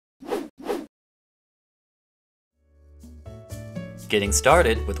Getting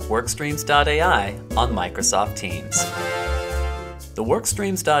started with Workstreams.ai on Microsoft Teams. The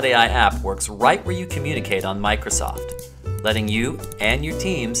Workstreams.ai app works right where you communicate on Microsoft, letting you and your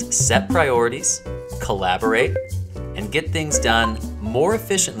teams set priorities, collaborate, and get things done more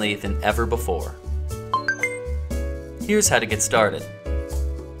efficiently than ever before. Here's how to get started.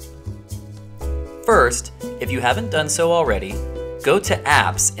 First, if you haven't done so already, go to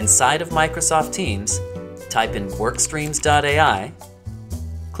Apps inside of Microsoft Teams, type in Workstreams.ai,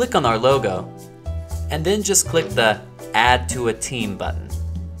 click on our logo, and then just click the Add to a Team button.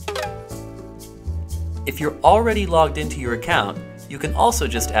 If you're already logged into your account, you can also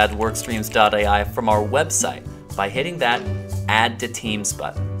just add Workstreams.ai from our website by hitting that Add to Teams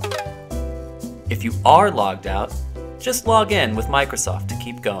button. If you are logged out, just log in with Microsoft to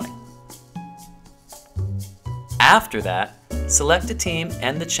keep going. After that, select a team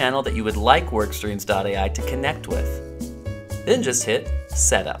and the channel that you would like Workstreams.ai to connect with. Then just hit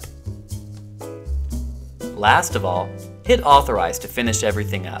Setup. Last of all, hit Authorize to finish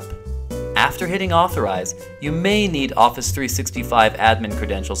everything up. After hitting Authorize, you may need Office 365 admin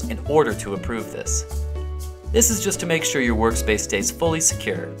credentials in order to approve this. This is just to make sure your workspace stays fully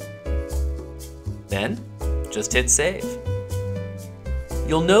secure. Then, just hit Save.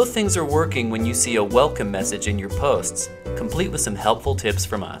 You'll know things are working when you see a welcome message in your posts, complete with some helpful tips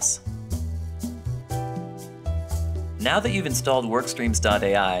from us. Now that you've installed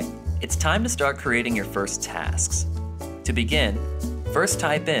Workstreams.ai, it's time to start creating your first tasks. To begin, first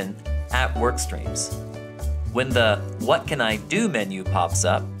type in @Workstreams. When the What Can I Do menu pops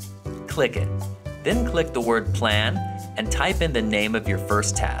up, click it. Then click the word Plan and type in the name of your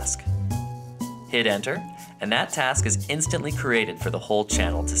first task. Hit Enter, and that task is instantly created for the whole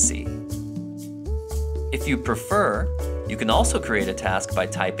channel to see. If you prefer, you can also create a task by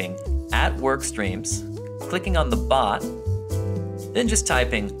typing @Workstreams, clicking on the bot, then just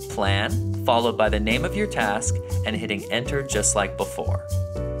typing Plan, followed by the name of your task, and hitting Enter just like before.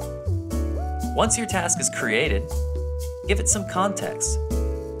 Once your task is created, give it some context.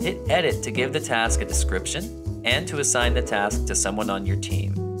 Hit Edit to give the task a description and to assign the task to someone on your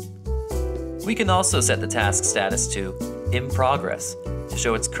team. We can also set the task status to In Progress to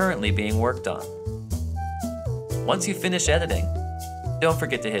show it's currently being worked on. Once you finish editing, don't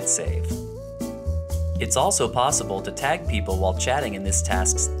forget to hit Save. It's also possible to tag people while chatting in this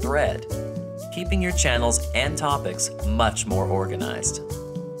task's thread, keeping your channels and topics much more organized.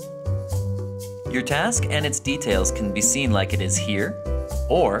 Your task and its details can be seen like it is here,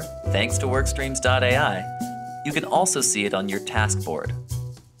 or, thanks to Workstreams.ai, you can also see it on your task board.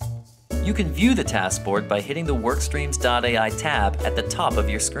 You can view the task board by hitting the Workstreams.ai tab at the top of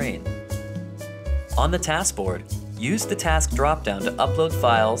your screen. On the task board, use the task dropdown to upload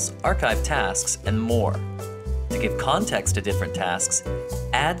files, archive tasks, and more. To give context to different tasks,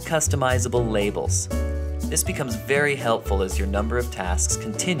 add customizable labels. This becomes very helpful as your number of tasks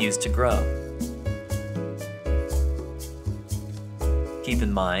continues to grow. Keep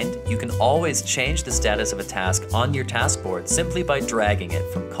in mind, you can always change the status of a task on your task board simply by dragging it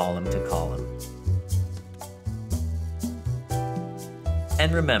from column to column.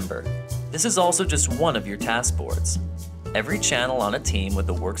 And remember, this is also just one of your task boards. Every channel on a team with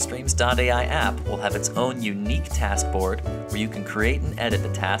the Workstreams.ai app will have its own unique task board where you can create and edit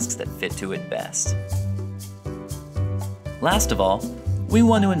the tasks that fit to it best. Last of all, we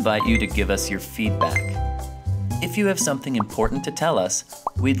want to invite you to give us your feedback. If you have something important to tell us,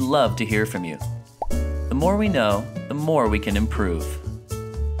 we'd love to hear from you. The more we know, the more we can improve.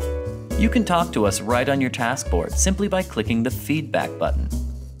 You can talk to us right on your task board simply by clicking the Feedback button.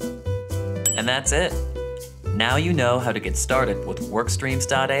 And that's it. Now you know how to get started with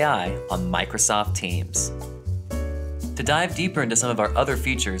Workstreams.ai on Microsoft Teams. To dive deeper into some of our other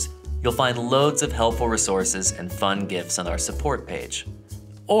features, you'll find loads of helpful resources and fun GIFs on our support page.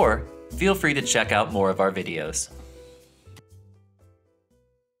 Or feel free to check out more of our videos.